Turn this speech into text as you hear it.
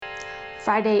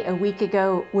Friday a week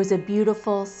ago was a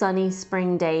beautiful sunny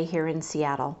spring day here in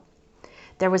Seattle.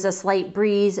 There was a slight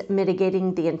breeze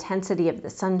mitigating the intensity of the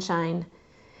sunshine.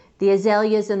 The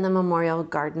azaleas in the memorial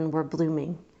garden were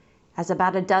blooming, as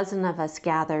about a dozen of us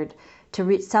gathered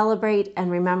to celebrate and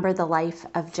remember the life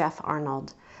of Jeff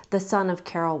Arnold, the son of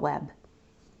Carol Webb.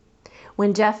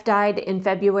 When Jeff died in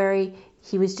February,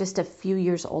 he was just a few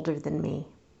years older than me.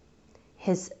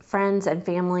 His friends and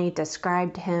family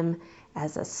described him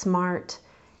as a smart,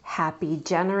 happy,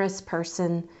 generous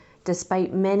person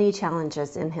despite many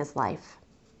challenges in his life.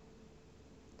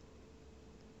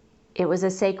 It was a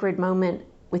sacred moment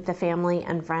with the family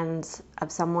and friends of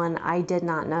someone I did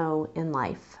not know in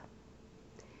life.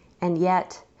 And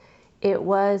yet, it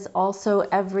was also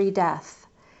every death,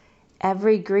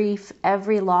 every grief,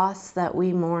 every loss that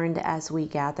we mourned as we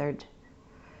gathered.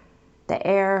 The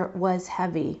air was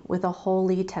heavy with a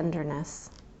holy tenderness.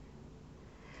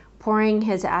 Pouring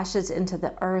his ashes into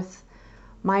the earth,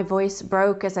 my voice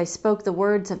broke as I spoke the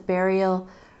words of burial,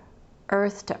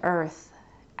 earth to earth,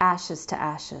 ashes to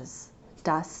ashes,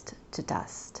 dust to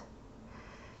dust.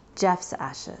 Jeff's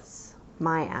ashes,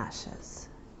 my ashes,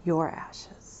 your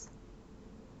ashes.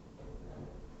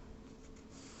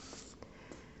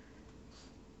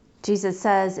 Jesus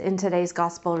says in today's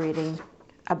gospel reading,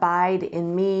 "Abide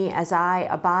in me as I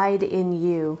abide in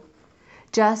you.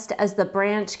 Just as the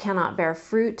branch cannot bear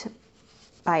fruit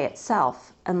by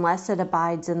itself unless it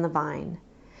abides in the vine,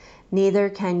 neither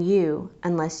can you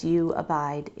unless you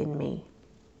abide in me."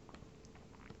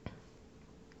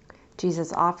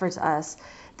 Jesus offers us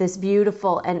this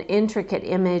beautiful and intricate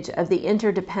image of the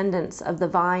interdependence of the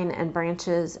vine and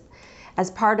branches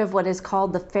as part of what is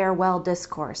called the farewell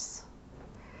discourse.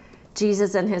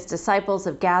 Jesus and his disciples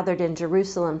have gathered in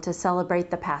Jerusalem to celebrate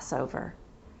the Passover.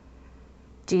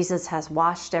 Jesus has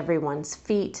washed everyone's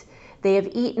feet, they have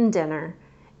eaten dinner,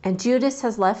 and Judas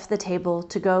has left the table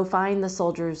to go find the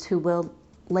soldiers who will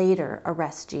later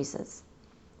arrest Jesus.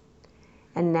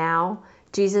 And now,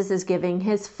 Jesus is giving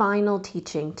his final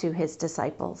teaching to his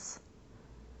disciples.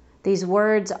 These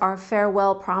words are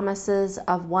farewell promises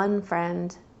of one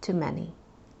friend to many.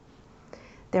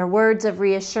 They're words of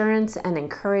reassurance and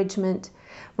encouragement,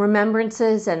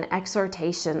 remembrances and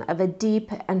exhortation of a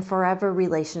deep and forever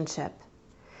relationship,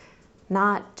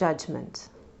 not judgment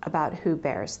about who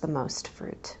bears the most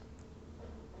fruit.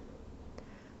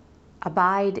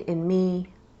 Abide in me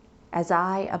as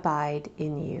I abide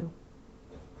in you.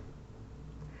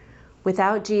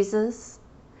 Without Jesus,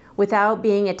 without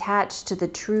being attached to the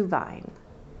true vine,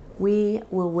 we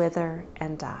will wither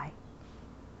and die.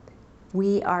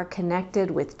 We are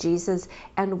connected with Jesus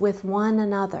and with one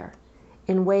another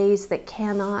in ways that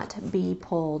cannot be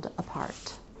pulled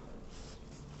apart.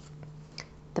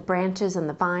 The branches and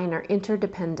the vine are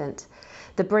interdependent.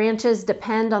 The branches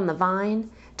depend on the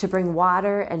vine to bring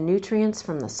water and nutrients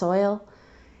from the soil,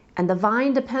 and the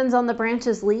vine depends on the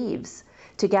branches' leaves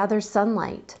to gather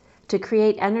sunlight, to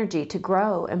create energy to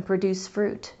grow and produce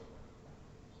fruit.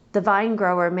 The vine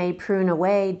grower may prune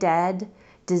away dead,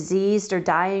 diseased, or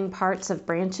dying parts of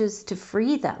branches to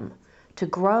free them, to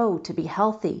grow, to be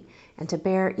healthy, and to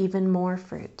bear even more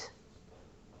fruit.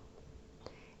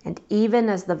 And even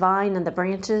as the vine and the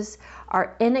branches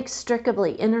are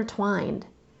inextricably intertwined,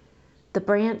 the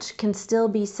branch can still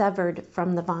be severed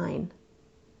from the vine.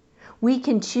 We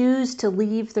can choose to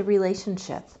leave the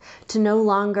relationship, to no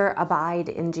longer abide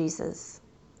in Jesus.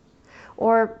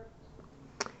 Or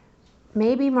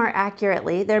maybe more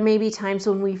accurately, there may be times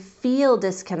when we feel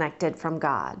disconnected from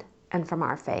God and from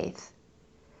our faith.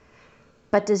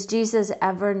 But does Jesus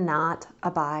ever not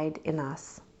abide in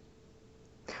us?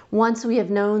 Once we have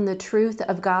known the truth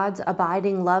of God's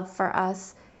abiding love for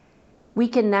us, we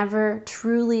can never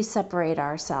truly separate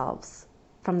ourselves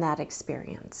from that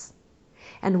experience.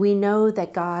 And we know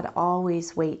that God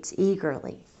always waits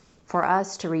eagerly for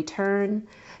us to return,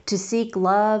 to seek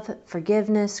love,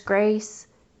 forgiveness, grace,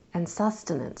 and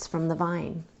sustenance from the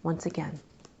vine once again.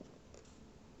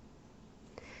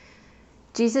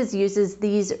 Jesus uses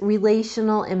these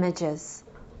relational images,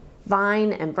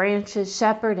 vine and branches,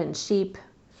 shepherd and sheep,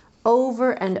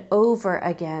 over and over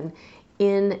again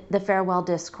in the farewell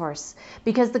discourse,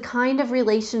 because the kind of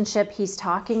relationship he's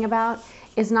talking about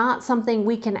is not something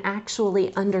we can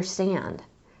actually understand.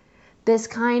 This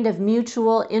kind of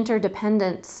mutual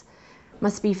interdependence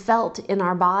must be felt in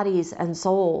our bodies and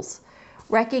souls,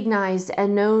 recognized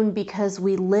and known because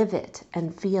we live it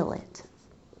and feel it.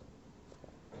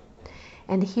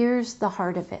 And here's the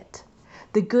heart of it,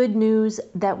 the good news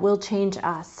that will change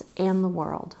us and the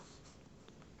world.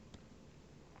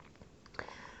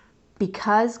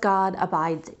 Because God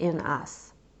abides in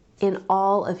us, in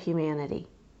all of humanity,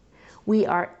 We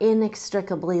are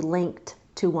inextricably linked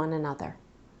to one another.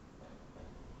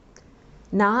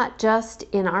 Not just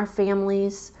in our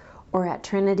families or at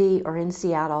Trinity or in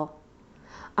Seattle.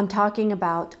 I'm talking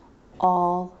about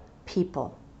all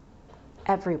people,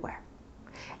 everywhere.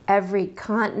 Every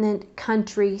continent,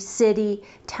 country, city,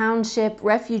 township,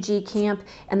 refugee camp,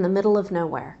 in the middle of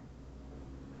nowhere.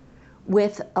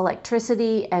 With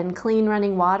electricity and clean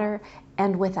running water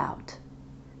and without.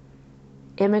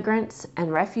 Immigrants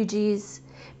and refugees,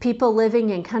 people living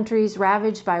in countries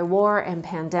ravaged by war and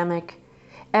pandemic,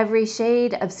 every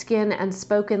shade of skin and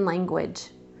spoken language,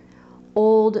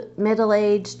 old,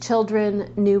 middle-aged,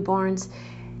 children, newborns,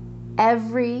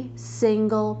 every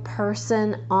single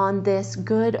person on this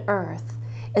good earth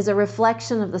is a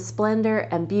reflection of the splendor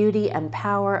and beauty and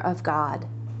power of God.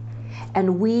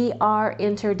 And we are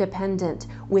interdependent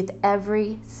with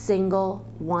every single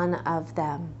one of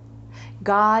them.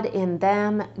 God in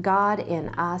them, God in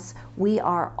us, we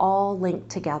are all linked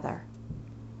together.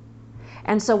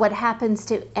 And so what happens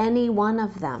to any one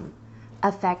of them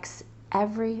affects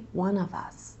every one of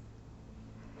us.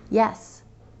 Yes,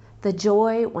 the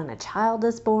joy when a child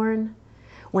is born,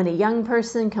 when a young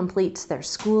person completes their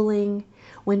schooling,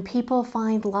 when people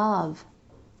find love,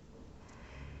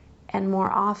 and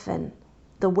more often,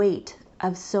 the weight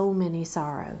of so many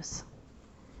sorrows,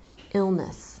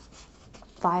 illness,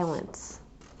 violence,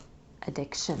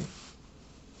 addiction,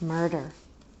 murder,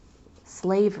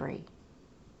 slavery,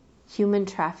 human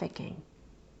trafficking,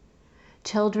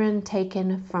 children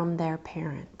taken from their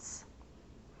parents,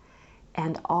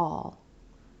 and all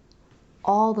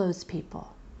those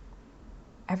people,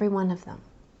 every one of them,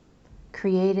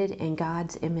 created in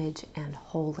God's image and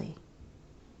holy.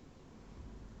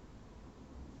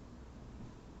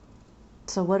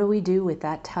 So what do we do with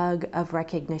that tug of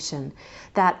recognition,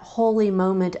 that holy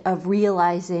moment of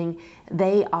realizing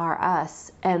they are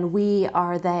us and we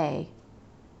are they?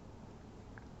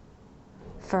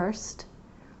 First,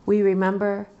 we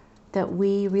remember that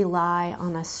we rely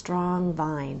on a strong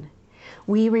vine.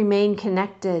 We remain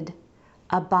connected,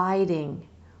 abiding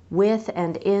with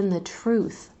and in the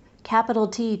truth, capital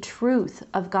T, truth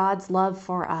of God's love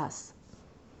for us.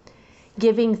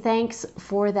 Giving thanks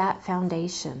for that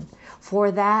foundation,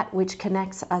 for that which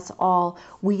connects us all,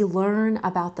 we learn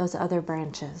about those other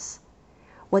branches,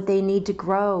 what they need to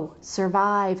grow,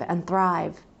 survive, and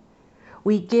thrive.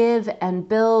 We give and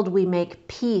build, we make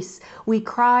peace, we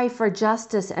cry for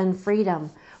justice and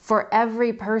freedom, for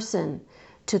every person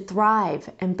to thrive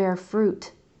and bear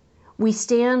fruit. We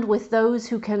stand with those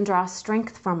who can draw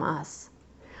strength from us.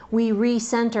 We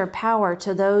recenter power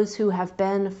to those who have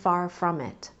been far from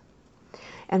it.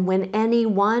 And when any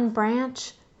one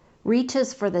branch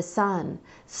reaches for the sun,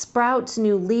 sprouts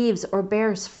new leaves, or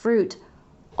bears fruit,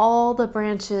 all the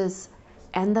branches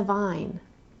and the vine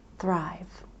thrive.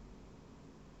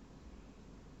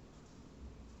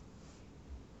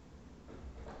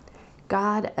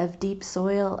 God of deep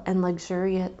soil and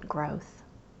luxuriant growth,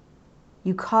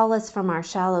 you call us from our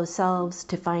shallow selves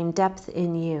to find depth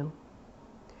in you.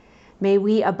 May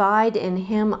we abide in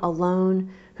Him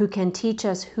alone, who can teach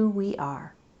us who we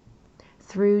are,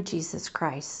 through Jesus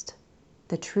Christ,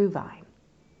 the true vine.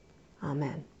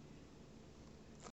 Amen.